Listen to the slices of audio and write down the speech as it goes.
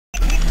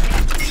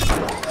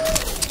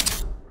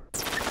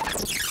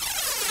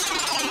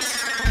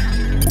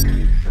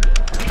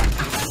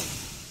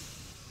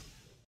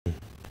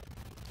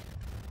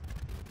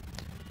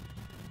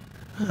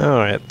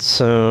Alright,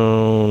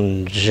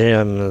 so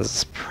Jim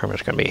is pretty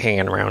much going to be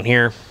hanging around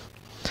here.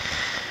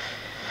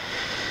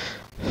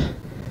 Johnny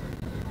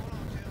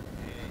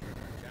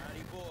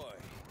boy,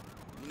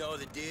 you know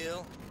the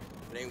deal?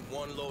 If it ain't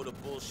one load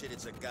of bullshit,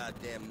 it's a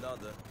goddamn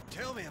another.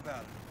 Tell me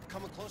about it.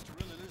 Coming close to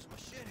really losing my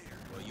shit here.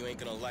 Well, you ain't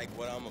gonna like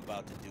what I'm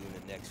about to do in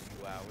the next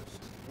few hours.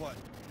 What?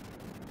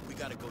 We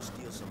gotta go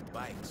steal some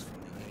bikes from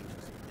the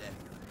Angels of Death.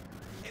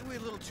 Ain't we a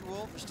little too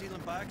old for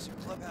stealing bikes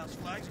and clubhouse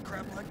flags and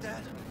crap like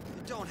that?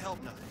 It don't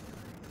help nothing.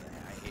 Yeah,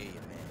 I hear you,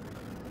 man.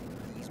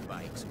 These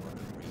bikes are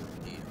the real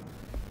deal.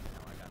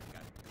 Now I got a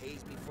guy who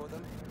pays me for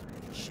them,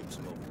 and he ships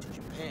them over to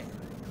Japan.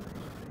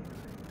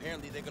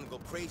 Apparently they're gonna go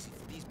crazy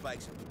for these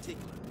bikes in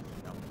particular.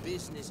 Now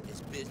business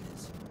is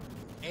business.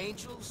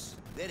 Angels,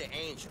 they're the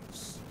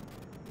angels.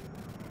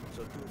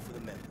 So do it for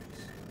the memories.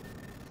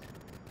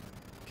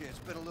 Okay, it's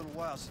been a little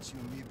while since you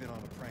and me have been on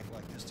a prank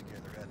like this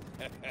together,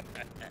 hasn't it?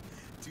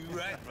 Too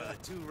right, brother,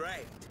 too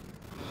right.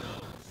 Who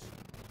knows?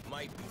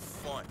 Might be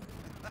fun.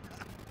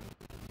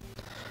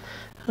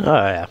 Oh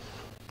yeah,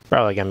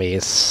 probably gonna be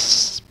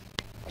so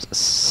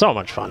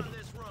much fun.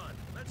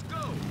 Let's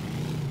go.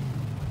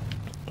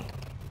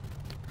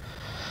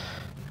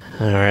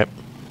 Alright,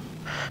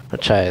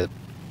 which I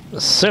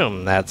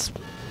assume that's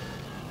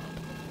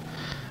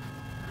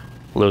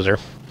loser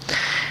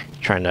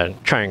trying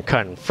and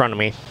cut in front of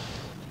me.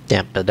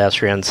 Damn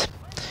pedestrians.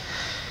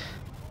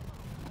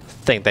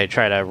 Think they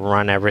try to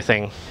run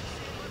everything.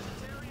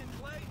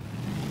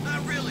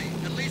 Not really.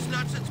 At least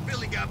not since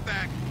Billy got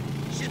back.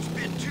 Shit's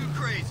been too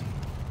crazy.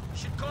 You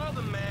should call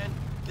them, man.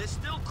 They're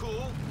still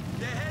cool.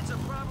 Their heads are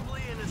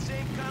probably in the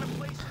same kind of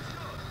place as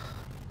yours.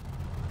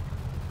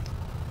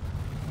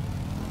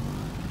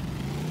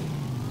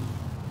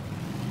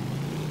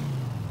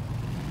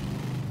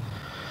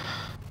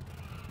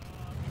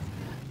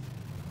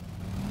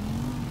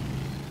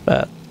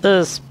 But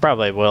this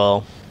probably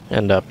will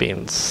end up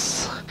being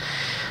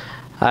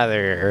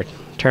either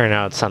turn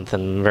out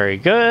something very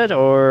good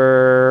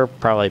or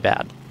probably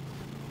bad.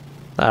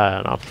 I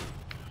don't know.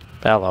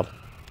 Hello.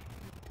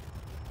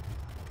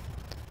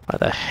 Why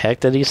the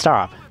heck did he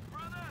stop?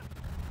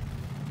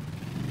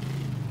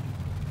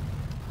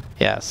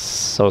 Yes,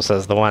 so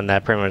says the one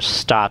that pretty much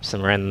stops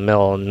and we're in the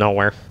middle of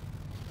nowhere.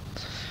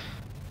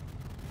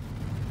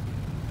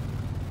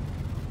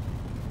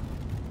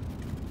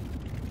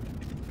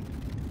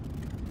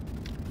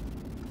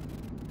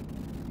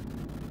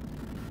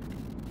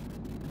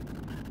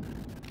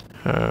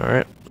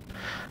 Alright.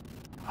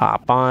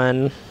 Hop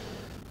on.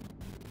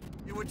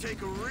 It would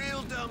take a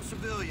real dumb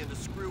civilian to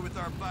screw with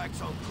our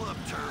bikes on club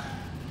turf.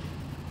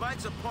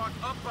 Bikes are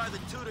parked up by the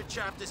Tudor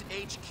chapter's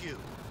HQ.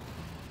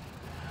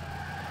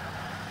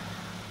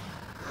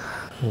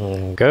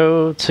 And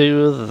go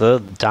to the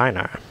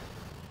diner.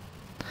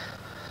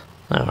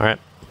 Alright.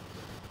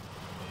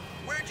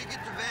 Where'd you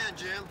get the van,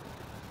 Jim?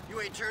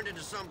 You ain't turned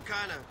into some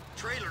kind of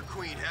trailer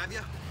queen, have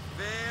you?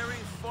 Very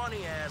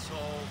funny,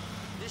 asshole.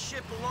 This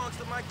shit belongs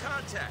to my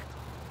contact.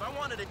 If I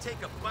wanted to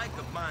take a bike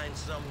of mine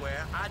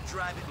somewhere, I'd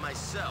drive it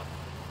myself.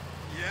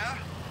 Yeah?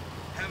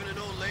 Having an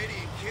old lady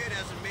and kid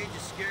hasn't made you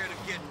scared of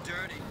getting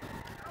dirty.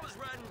 I was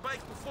riding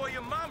bikes before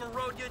your mama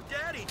rode your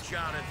daddy,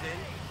 Jonathan.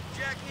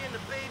 Jackie and the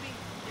baby,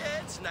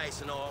 yeah, it's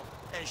nice and all.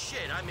 And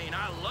shit, I mean,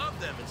 I love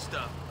them and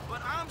stuff.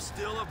 But I'm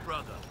still a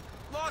brother.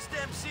 Lost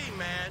MC,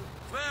 man.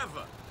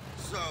 Forever.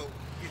 So,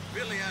 if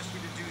Billy asked you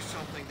to do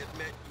something that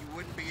meant you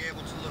wouldn't be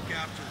able to look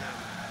after them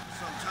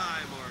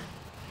sometime or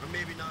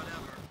maybe not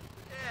ever.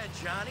 Yeah,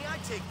 Johnny, I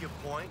take your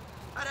point.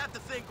 I'd have to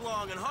think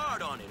long and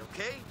hard on it,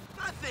 okay?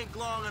 I think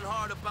long and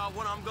hard about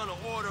what I'm gonna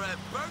order at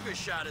Burger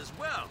Shot as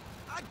well.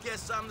 I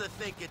guess I'm the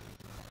thinking.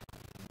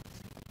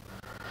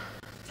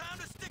 Time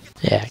to stick it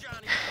to Yeah. you,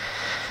 Johnny.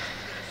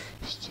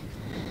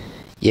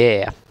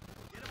 Yeah.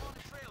 Get him on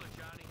the trailer,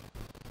 Johnny.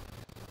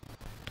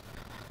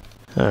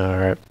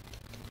 Alright.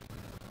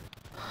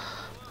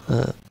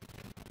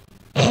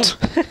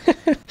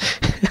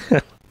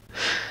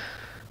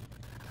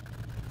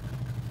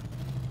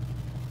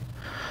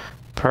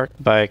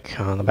 Parked bike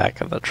on the back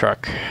of the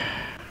truck.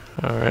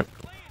 Alright.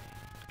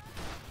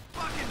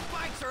 Fucking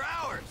bikes are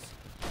ours!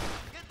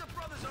 Get the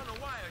brothers on the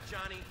wire,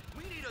 Johnny.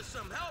 We need us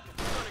some help if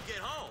we're gonna get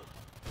home.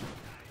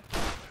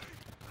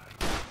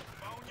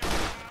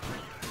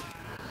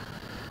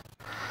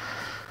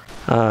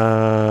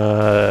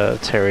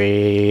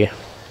 Terry.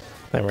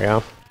 There we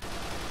go.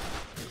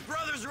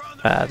 Brothers are on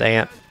the Dang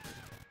it.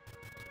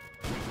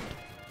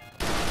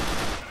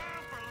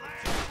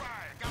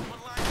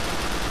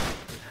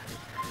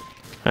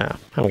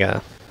 I'm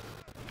gonna.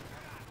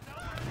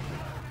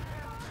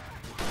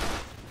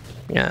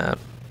 Yeah.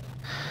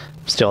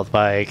 Steal the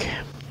bike.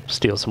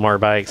 Steal some more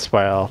bikes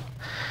while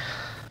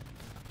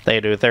they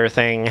do their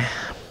thing.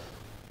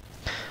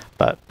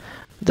 But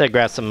did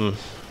grab some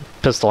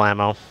pistol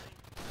ammo.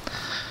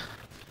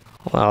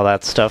 All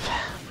that stuff.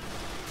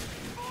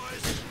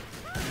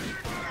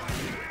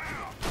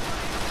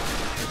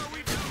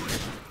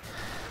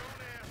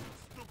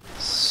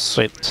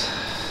 Sweet.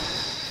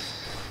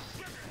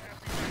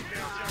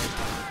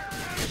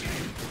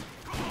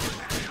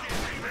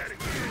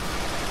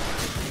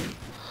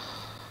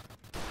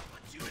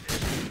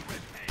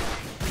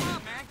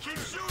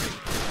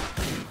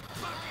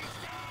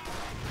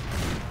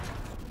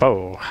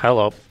 Oh,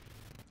 hello.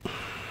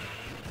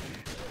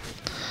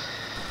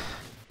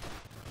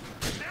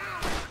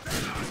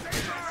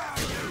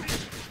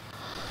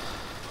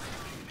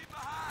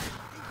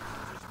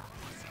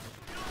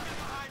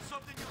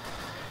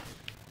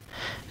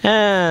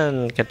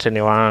 And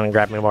continue on,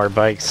 grab me more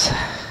bikes.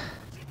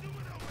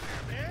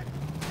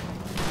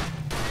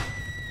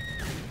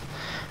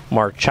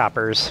 More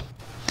choppers.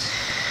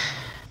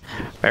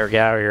 Better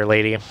get out of here,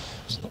 lady.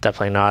 It's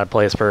definitely not a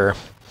place for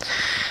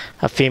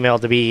a female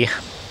to be.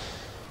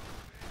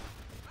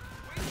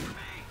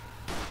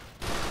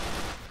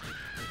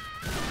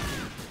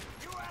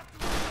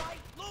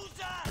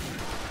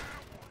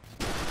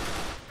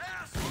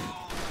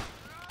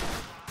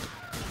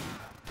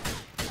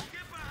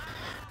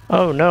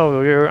 Oh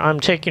no,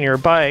 I'm taking your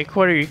bike.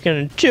 What are you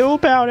gonna do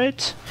about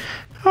it?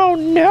 Oh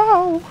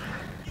no!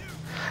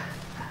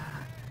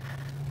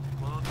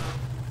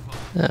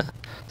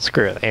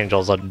 Screw the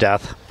angels of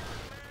death.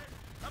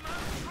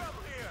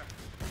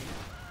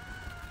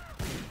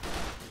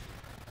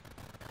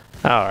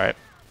 Alright.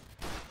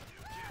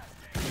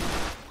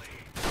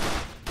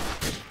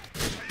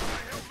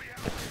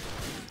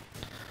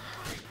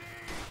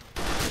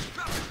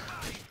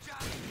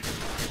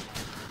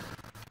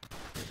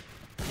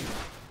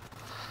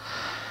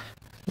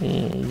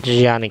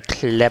 Johnny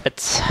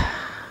Klebitz.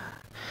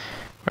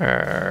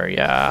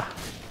 Yeah.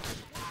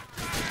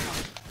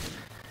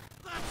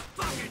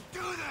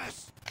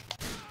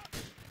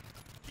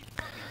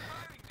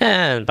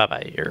 And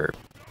bye-bye, you're...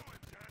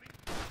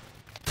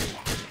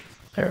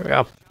 There we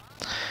go.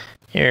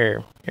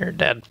 You're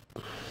dead.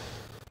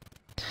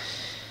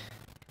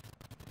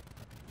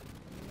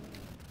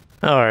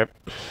 Alright.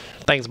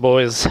 Thanks,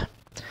 boys.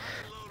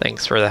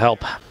 Thanks for the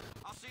help. I'll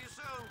see you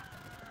soon.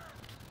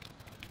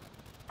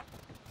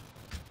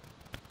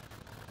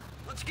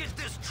 Let's get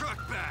this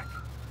truck back.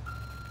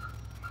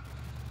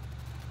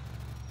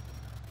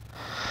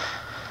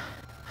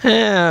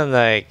 And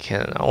I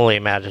can only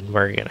imagine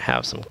we're gonna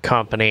have some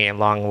company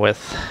along with...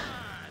 These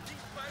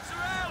bikes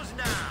are ours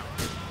now.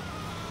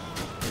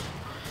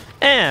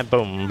 And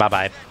boom,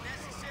 bye-bye. I'm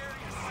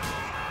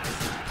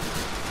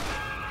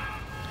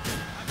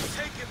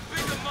taking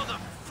bigger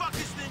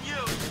motherfuckers than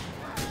you.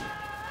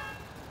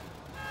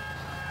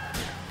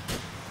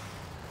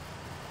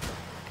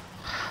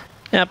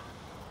 Yep,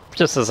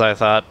 just as I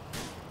thought.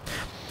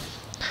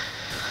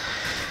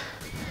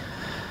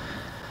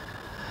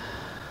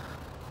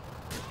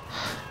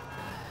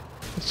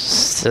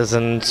 This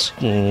isn't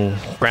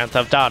Grand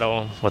Theft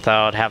Auto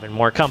without having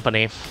more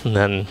company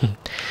than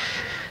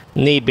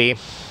need be.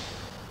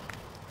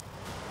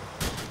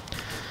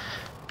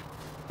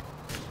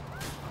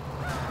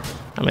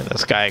 I mean,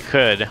 this guy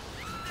could. I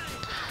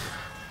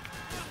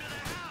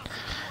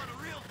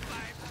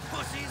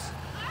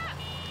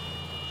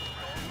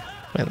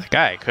mean, the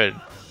guy could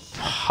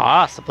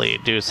possibly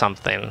do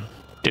something,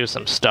 do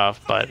some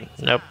stuff, but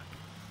nope.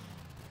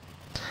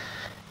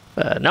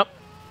 Nope.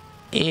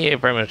 He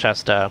pretty much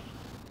has to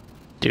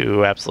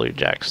do absolute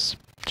jack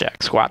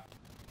squat.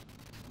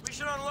 We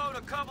should unload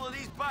a couple of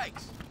these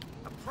bikes.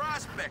 A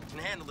prospect can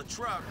handle the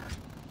truck.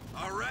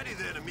 Alrighty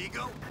then,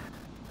 amigo.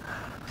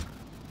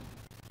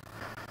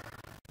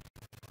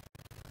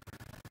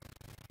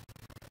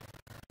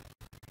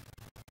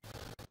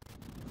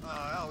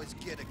 I always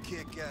get a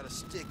kick out of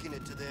sticking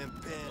it to them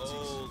pansies.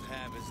 Old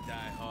habits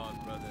die hard,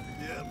 brother.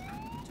 Yep.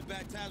 Too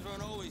bad times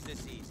weren't always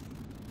this easy.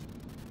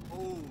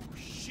 Oh,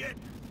 shit.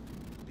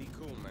 Be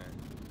cool, man.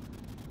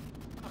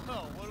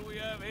 Oh, what do we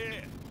have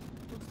here?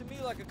 Looks to me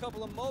like a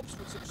couple of mopes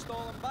with some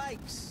stolen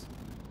bikes.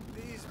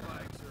 These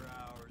bikes are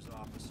ours,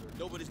 officer.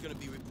 Nobody's gonna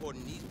be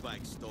reporting these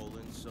bikes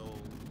stolen, so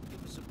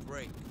give us a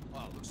break.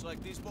 Wow, looks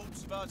like these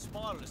folks have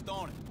outsmarted us,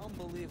 don't it?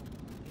 Unbelievable.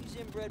 These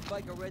inbred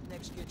biker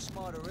rednecks get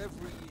smarter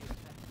every year.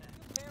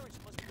 Your parents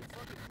must be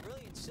fucking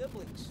brilliant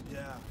siblings.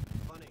 Yeah,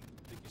 funny.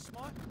 Think you're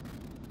smart?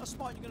 How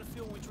smart you gonna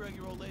feel when we drag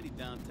your old lady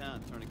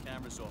downtown, turn the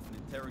cameras off, and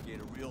interrogate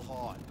her real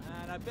hard?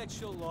 And I bet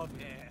she'll love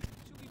you.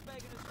 She'll be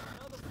begging us for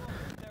another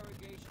fucking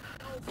interrogation.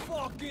 No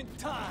fucking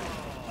time!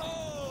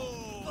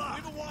 Oh!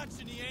 We've been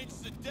watching the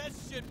Angels of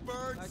Death shit,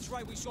 birds! That's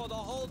right, we saw the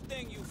whole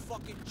thing, you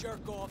fucking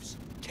jerk-offs.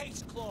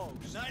 Case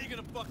closed. Now you're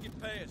gonna fucking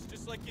pay us,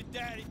 just like your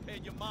daddy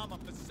paid your mama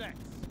for sex.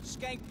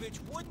 Skank bitch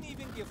wouldn't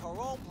even give her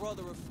own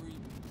brother a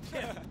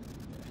freebie.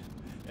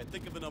 And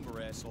think of a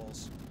number,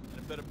 assholes. And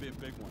it better be a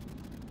big one.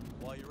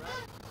 While you're at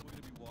it, we're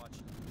gonna be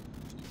watching.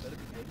 So you better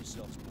behave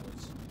yourselves,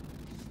 boys.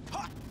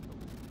 Ha!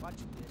 Watch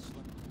this.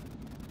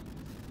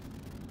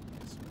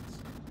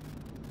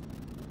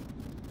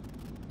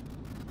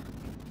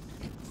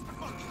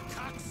 Fucking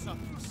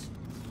cocksuckers.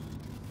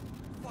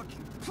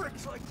 Fucking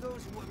pricks like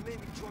those are what made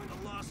me join the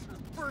Lost in the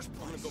first I'm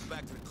place. gonna go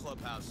back to the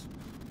clubhouse.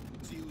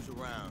 See who's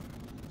around.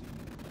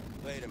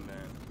 Later,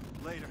 man.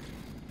 Later.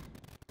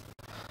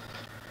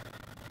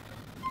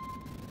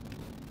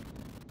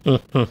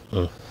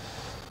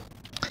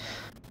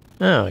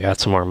 Oh, we got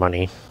some more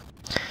money.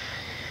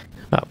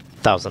 About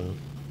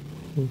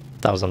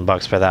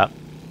 $1,000 for that.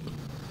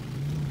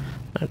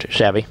 Not too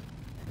shabby.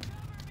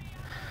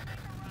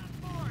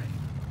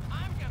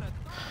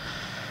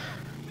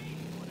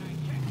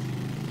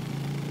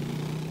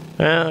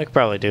 Well, I could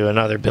probably do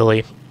another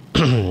Billy.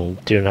 Do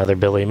another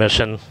Billy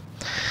mission.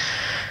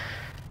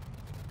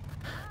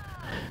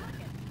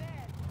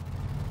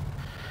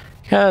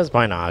 Because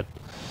why not?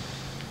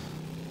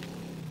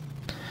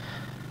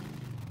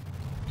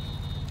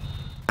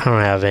 I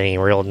don't have any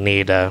real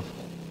need to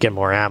get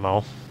more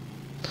ammo.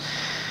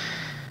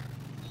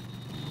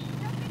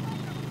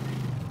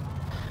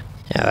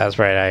 Yeah, that's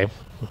right, I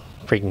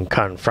freaking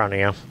cut in front of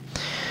you.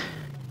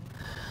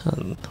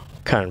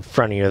 Cut in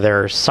front of you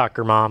there,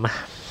 soccer mom.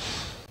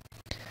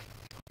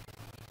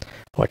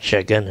 What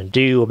you gonna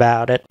do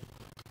about it?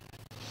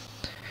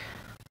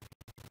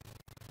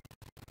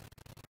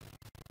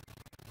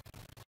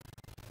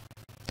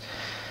 So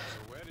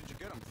where did you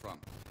get them from?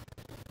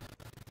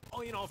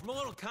 Oh, you know, from a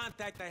little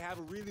contact I have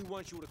who really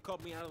wants you to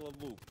cut me out of the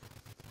loop.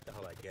 The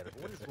hell I get it.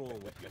 What is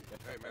wrong with you?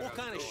 Hey, man, What how's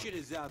kind it of going? shit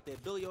is out there,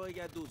 Billy? All you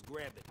gotta do is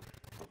grab it.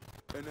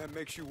 And that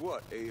makes you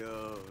what? A,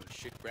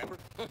 shit grabber?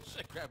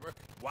 Shit grabber.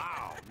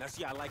 Wow. Now,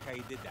 see, I like how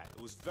you did that.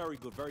 It was very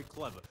good, very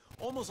clever.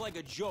 Almost like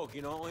a joke,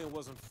 you know, only it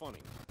wasn't funny.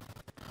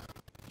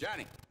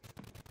 Johnny,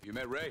 you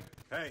met Ray?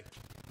 Hey,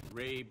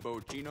 Ray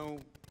Bocino?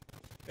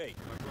 Hey,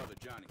 My brother,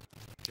 Johnny.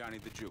 Johnny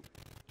the Jew.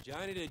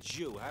 Johnny the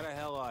Jew, how the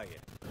hell are you?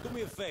 Do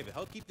me a favor,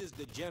 help keep this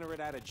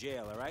degenerate out of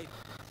jail, all right?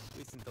 At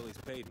least until he's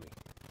paid me.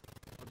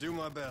 I'll do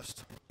my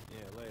best.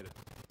 Yeah, later.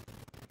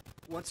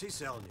 What's he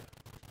selling you?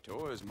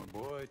 Toys, my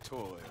boy,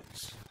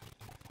 toys.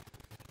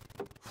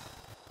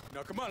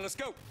 Now, come on, let's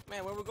go.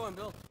 Man, where we going,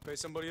 Bill? Pay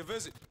somebody a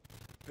visit.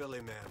 Billy,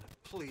 man,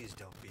 please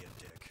don't be a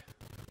dick.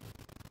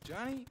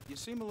 Johnny, you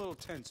seem a little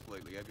tense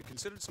lately. Have you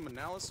considered some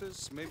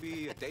analysis?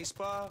 Maybe a day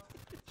spa?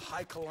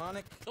 High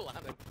colonic?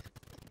 Colonic.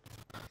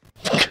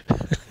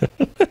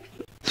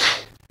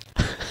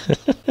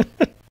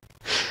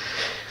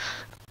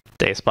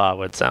 Day spa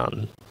would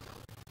sound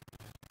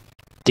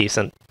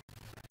decent.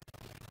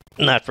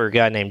 Not for a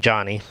guy named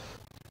Johnny.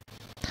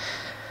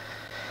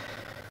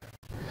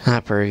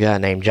 Not for a guy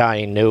named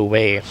Johnny, no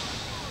way.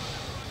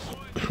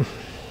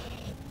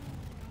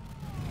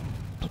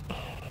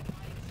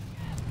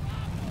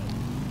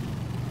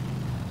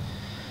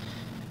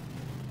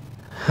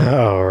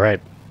 All right.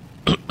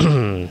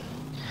 I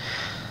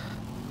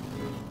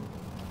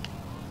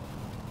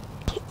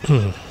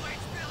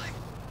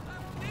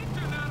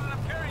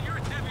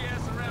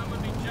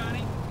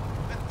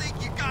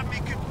think you got me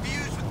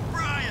confused with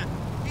Brian.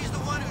 He's the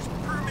one who's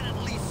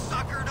permanently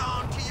suckered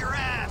onto your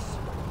ass.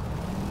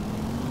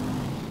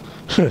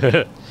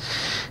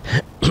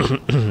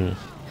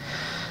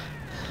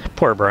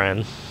 Poor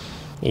Brian.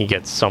 He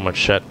gets so much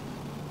shit.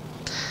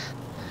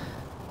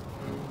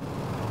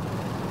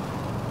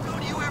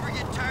 Don't you ever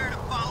get tired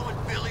of following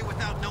Billy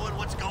without knowing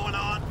what's going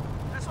on?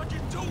 That's what you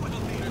do with a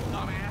leader,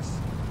 dumbass.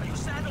 Are you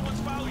sad no one's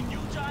following you,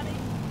 Johnny?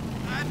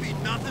 I'd be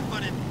nothing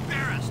but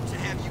embarrassed to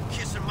have you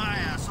kissing my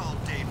ass all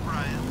day,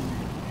 Brian.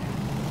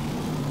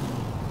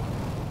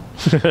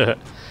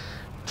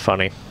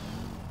 Funny.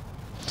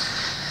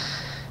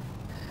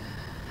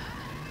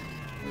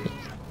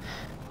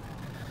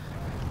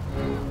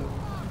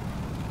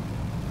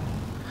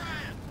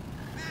 Brian,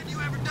 man, you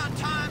ever done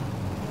time?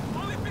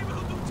 Only people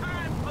who do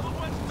time are the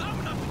ones dumb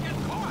enough to get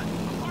caught.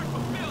 Apart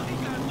from Bill, he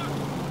got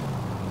lucky.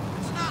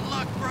 It's not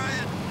luck,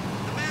 Brian.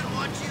 The man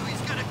wants you,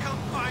 he's gonna come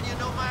find you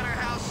no matter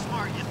how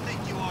smart you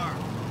think you are.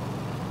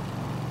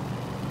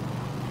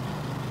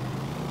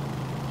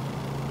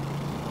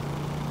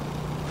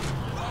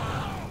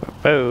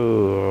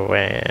 Boom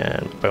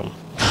and boom.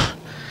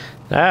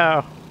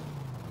 Now.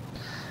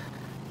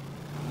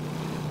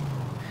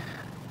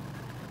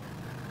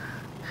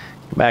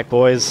 Back,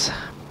 boys.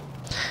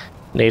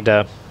 Need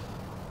to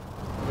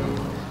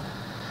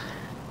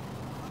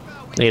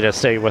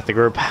stay with the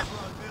group. Come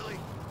on, Billy.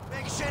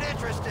 Make shit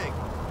interesting.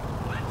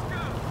 Let's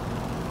go.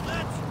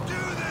 Let's do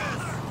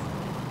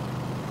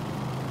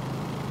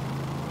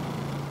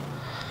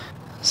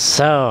this.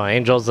 So,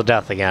 Angels of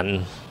Death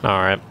again.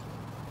 Alright.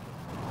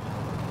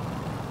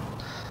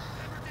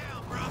 Never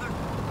down, brother.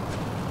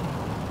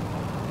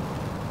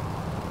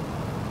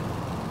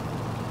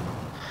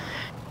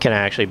 Can I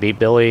actually beat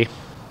Billy?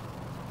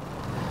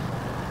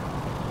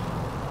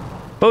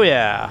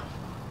 Booyah!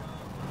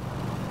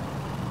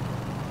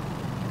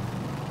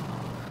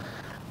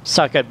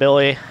 Suck it,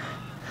 Billy.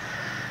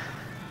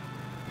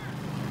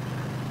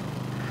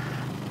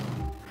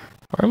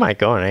 Where am I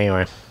going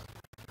anyway?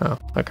 Oh,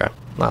 okay.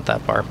 Not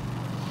that far.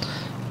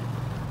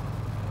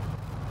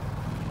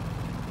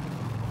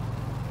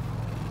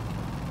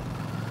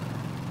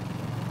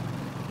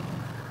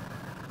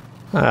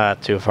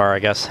 Too far, I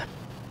guess.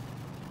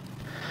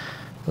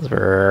 'Cause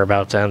we're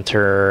about to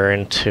enter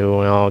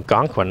into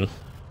Algonquin.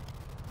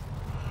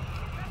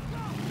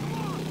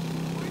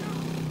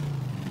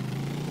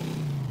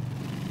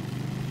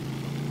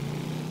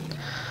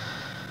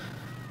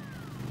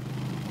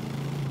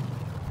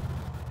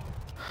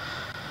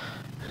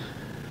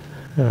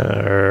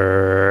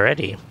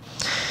 Alrighty.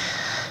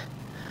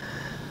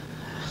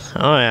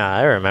 Oh yeah,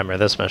 I remember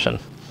this mission.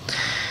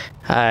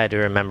 I do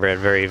remember it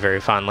very,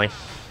 very fondly.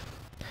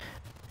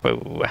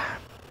 Whoa.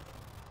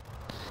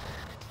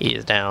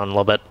 Ease down a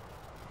little bit.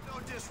 No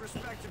disrespect.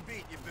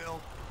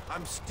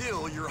 I'm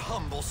still your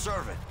humble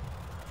servant.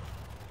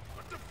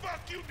 What the fuck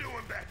you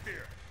doing back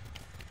there?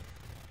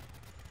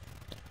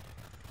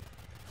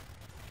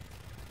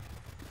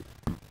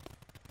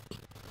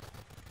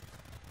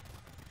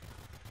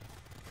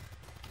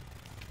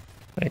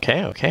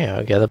 Okay, okay,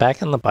 I'll get it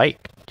back on the bike.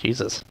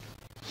 Jesus.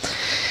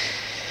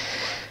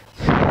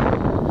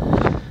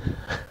 Have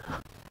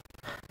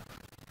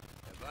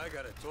I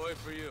got a toy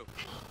for you?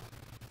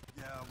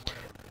 Yeah,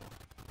 whatever.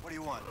 What do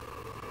you want?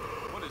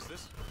 What is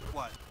this?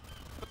 What?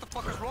 What the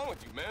fuck is wrong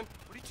with you, man?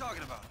 What are you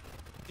talking about?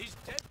 These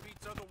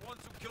deadbeats are the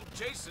ones who killed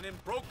Jason in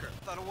Broker.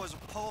 Thought it was a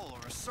Pole or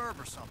a Serb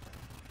or something.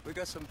 We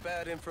got some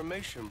bad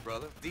information,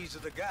 brother. These are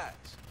the guys.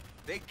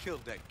 They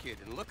killed that kid,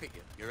 and look at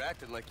you. You're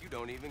acting like you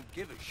don't even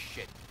give a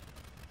shit.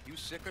 You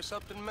sick or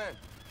something, man?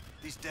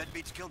 These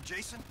deadbeats killed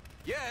Jason?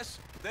 Yes,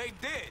 they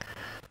did.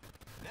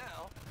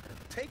 Now,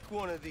 take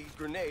one of these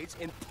grenades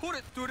and put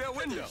it through their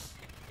window.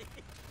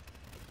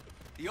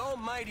 The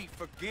Almighty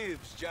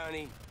forgives,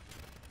 Johnny.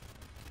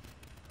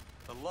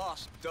 The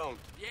lost don't.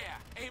 Yeah,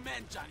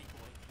 amen, Johnny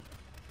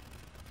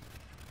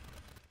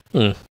boy.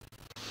 Hmm.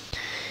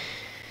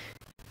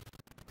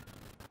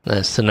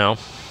 Nice to know.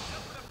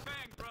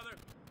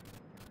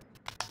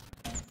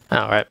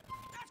 Alright.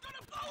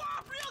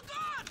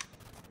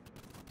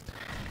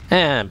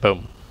 And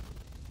boom.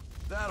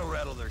 That'll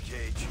rattle their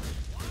cage.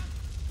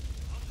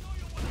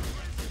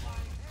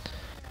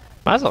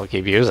 Might as well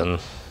keep using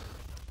it.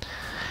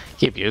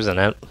 Dig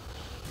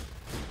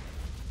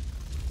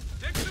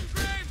some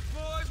graves,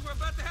 boys. We're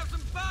about to have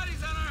some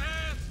bodies on our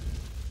hands.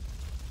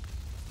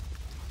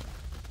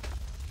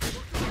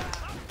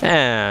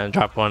 And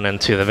drop one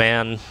into the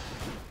van.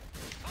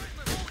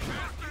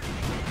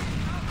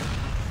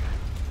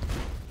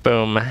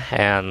 Boom,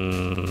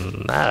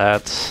 and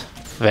that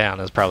van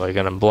is probably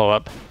going to blow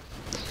up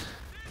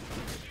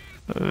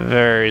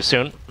very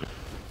soon.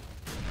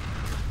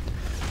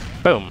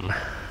 Boom.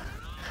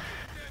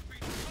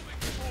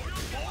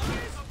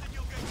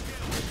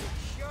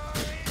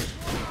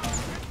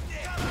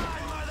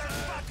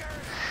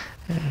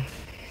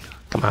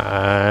 Come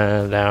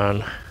on,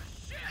 down.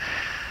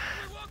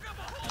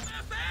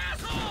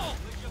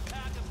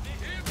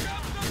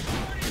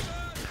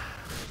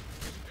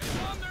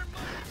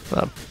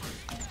 The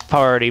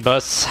party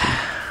bus.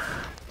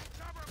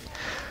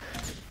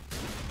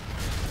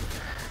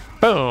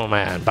 Boom,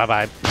 and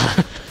bye-bye.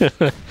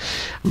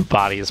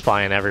 Bodies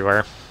flying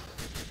everywhere.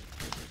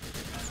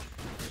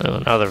 Oh,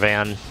 another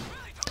van.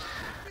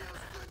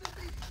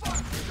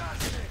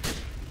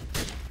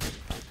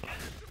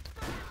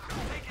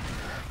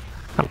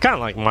 I'm kind of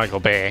like Michael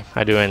Bay.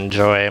 I do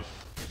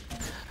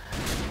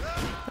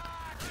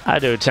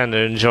tend to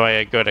enjoy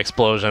a good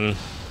explosion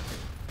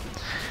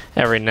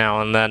every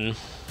now and then.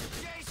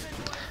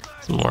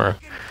 Some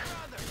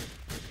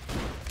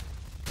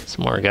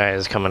more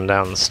guys coming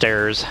down the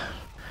stairs.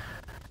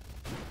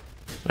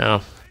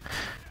 No.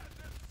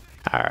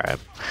 Alright.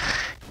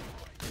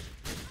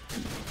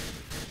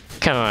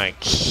 Kind of like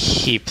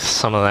keep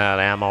some of that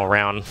ammo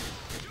around.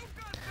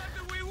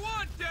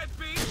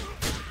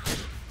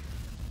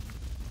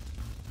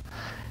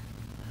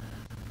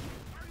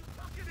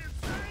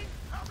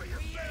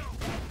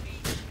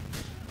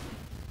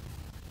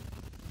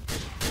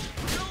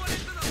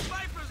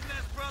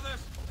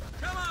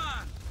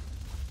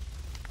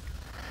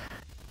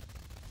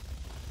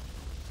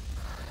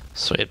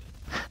 Sweet.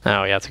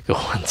 Now we have to go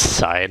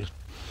inside.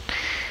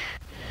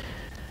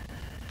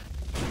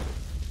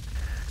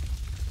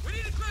 We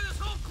need to clear this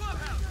whole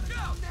clubhouse. Go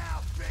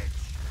now, bitch.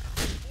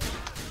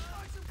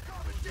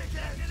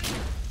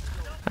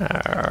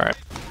 Alright.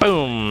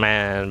 Boom,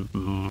 and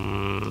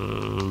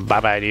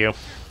bye-bye to you.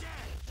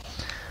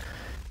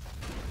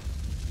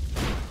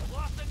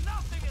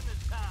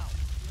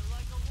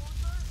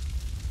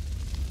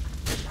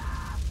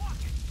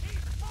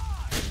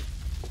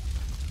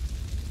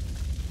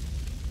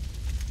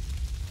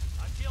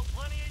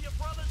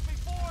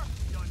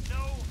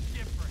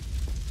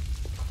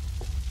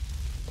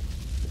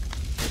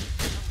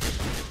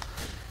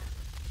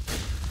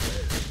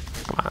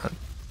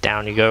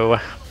 Down you go.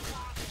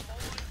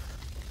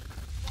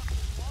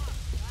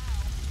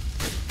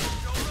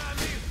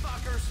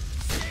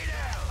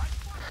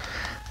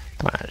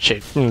 Come on,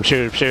 shoot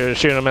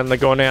him in the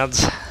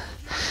gonads.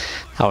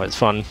 Always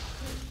fun.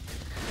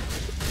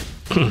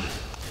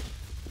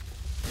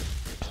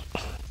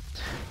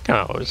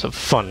 Always a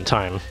fun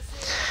time.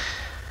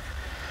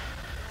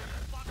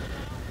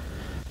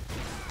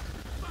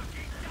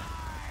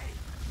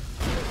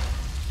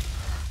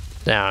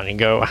 Down you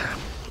go.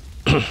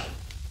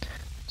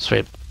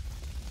 Sweet.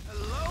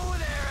 Hello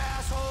there,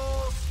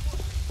 assholes!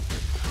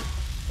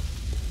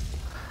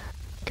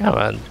 Got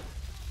a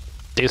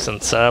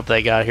decent setup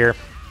they got here.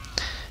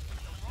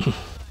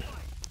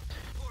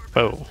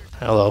 Oh,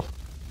 hello.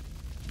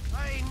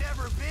 I ain't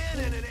never been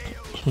in an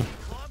AOC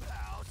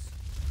clubhouse.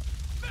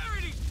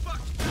 Bury these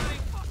fucks, Johnny.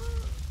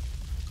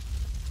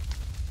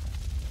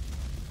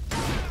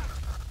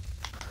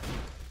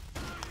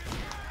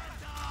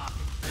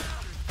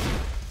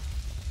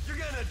 You're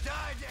gonna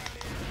die down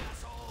here,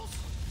 assholes!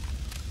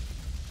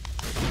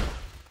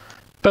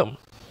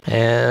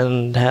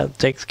 and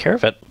takes care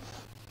of it.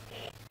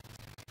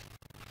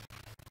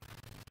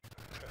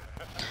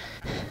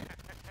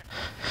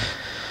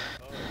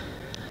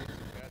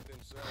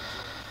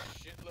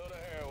 Shitload of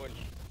heroin.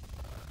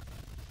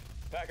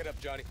 Pack it up,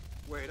 Johnny.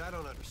 Wait, I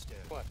don't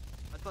understand. What?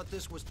 I thought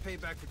this was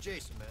payback for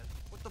Jason, man.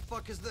 What the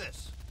fuck is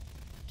this?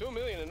 2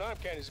 million in arm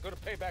candy is as good a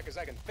payback as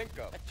I can think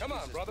of. Come on,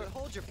 Jesus, brother. man,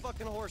 hold your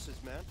fucking horses,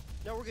 man.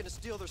 Now we're gonna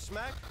steal their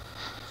smack?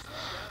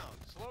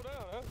 Slow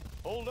down, huh?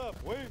 Hold up.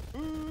 Wait.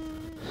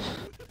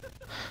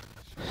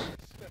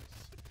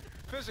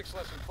 Physics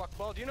lesson,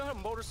 fuckball. Do you know how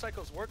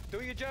motorcycles work,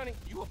 do you, Johnny?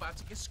 You about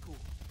to get schooled.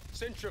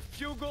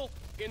 Centrifugal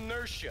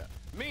inertia.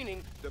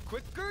 Meaning, the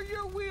quicker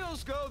your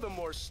wheels go, the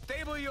more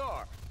stable you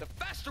are. The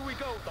faster we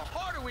go, the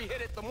harder we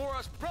hit it, the more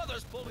us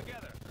brothers pull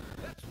together.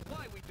 That's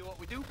why we do what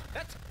we do.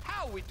 That's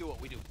how we do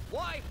what we do.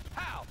 Why?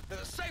 How? They're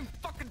the same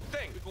fucking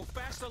thing. We go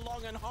faster,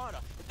 longer, and harder.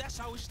 But that's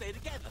how we stay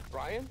together.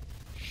 Brian,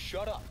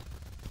 shut up.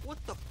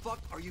 What the fuck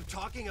are you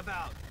talking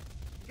about?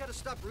 You gotta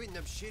stop reading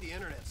them shitty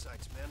internet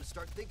sites, man, and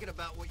start thinking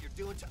about what you're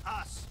doing to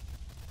us.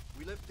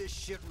 We lift this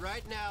shit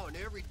right now, and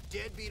every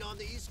deadbeat on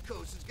the East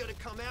Coast is gonna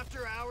come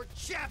after our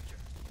chapter.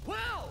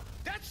 Well,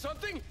 that's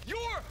something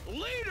your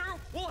leader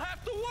will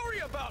have to worry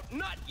about,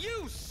 not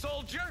you,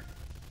 soldier.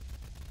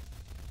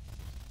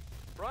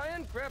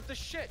 Brian, grab the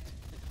shit.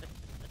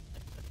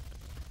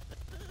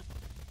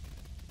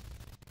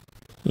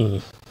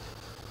 A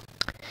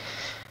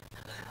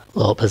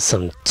little bit of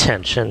some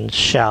tension,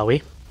 shall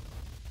we?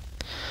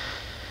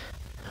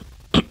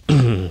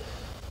 You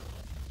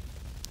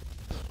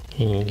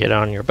can get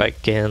on your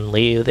bike and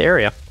leave the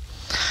area.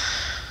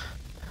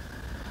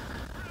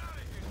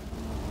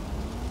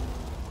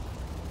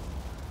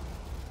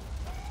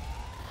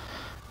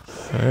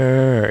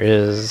 Where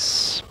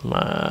is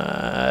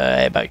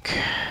my bike?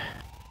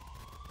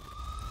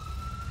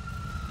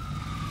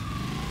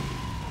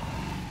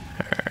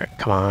 Alright,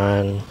 come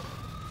on.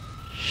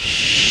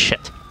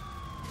 Shit.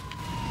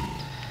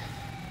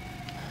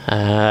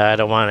 I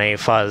don't want any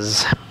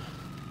fuzz.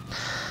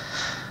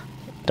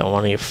 Don't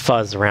want any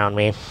fuzz around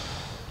me.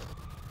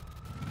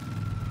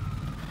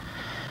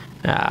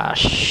 Ah,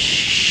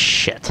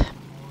 shit.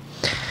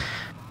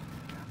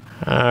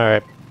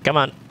 Alright, come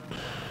on.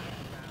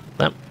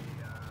 Yep.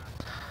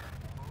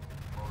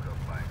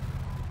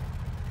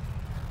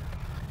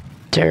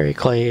 Terry,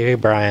 Clay,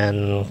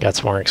 Brian, got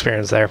some more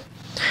experience there.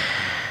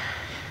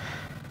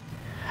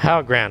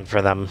 How grand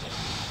for them.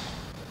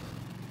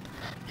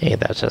 Ain't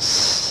that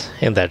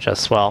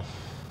just swell?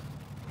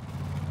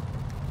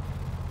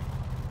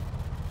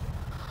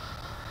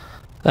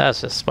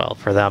 That's just swell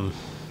for them.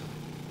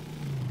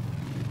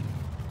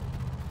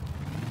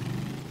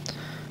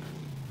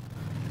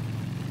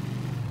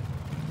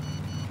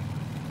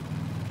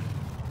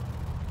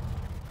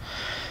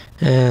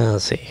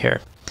 Let's see here.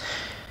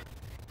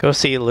 Go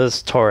see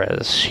Liz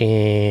Torres.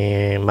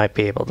 She might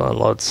be able to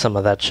unload some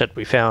of that shit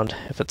we found.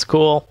 If it's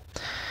cool,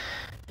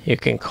 you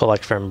can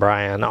collect from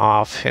Brian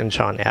off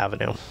Inchon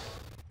Avenue.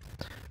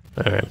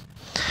 Alright.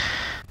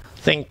 I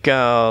think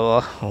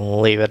I'll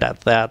leave it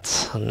at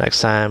that.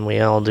 Next time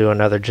we'll do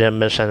another gym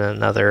mission,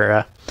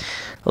 another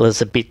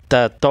Elizabeth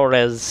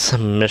Torres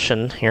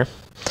mission here.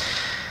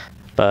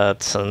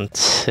 But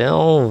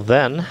until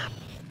then,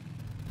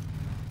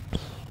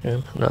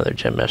 another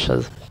gym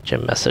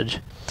message.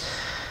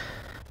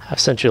 I've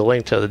sent you a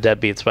link to the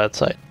Deadbeats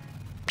website.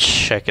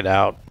 Check it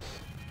out.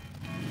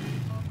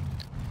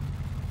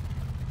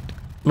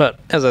 But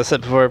as I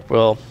said before,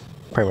 we'll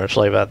pretty much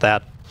leave it at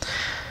that.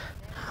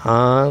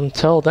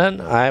 Until then,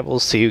 I will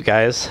see you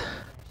guys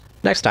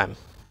next time.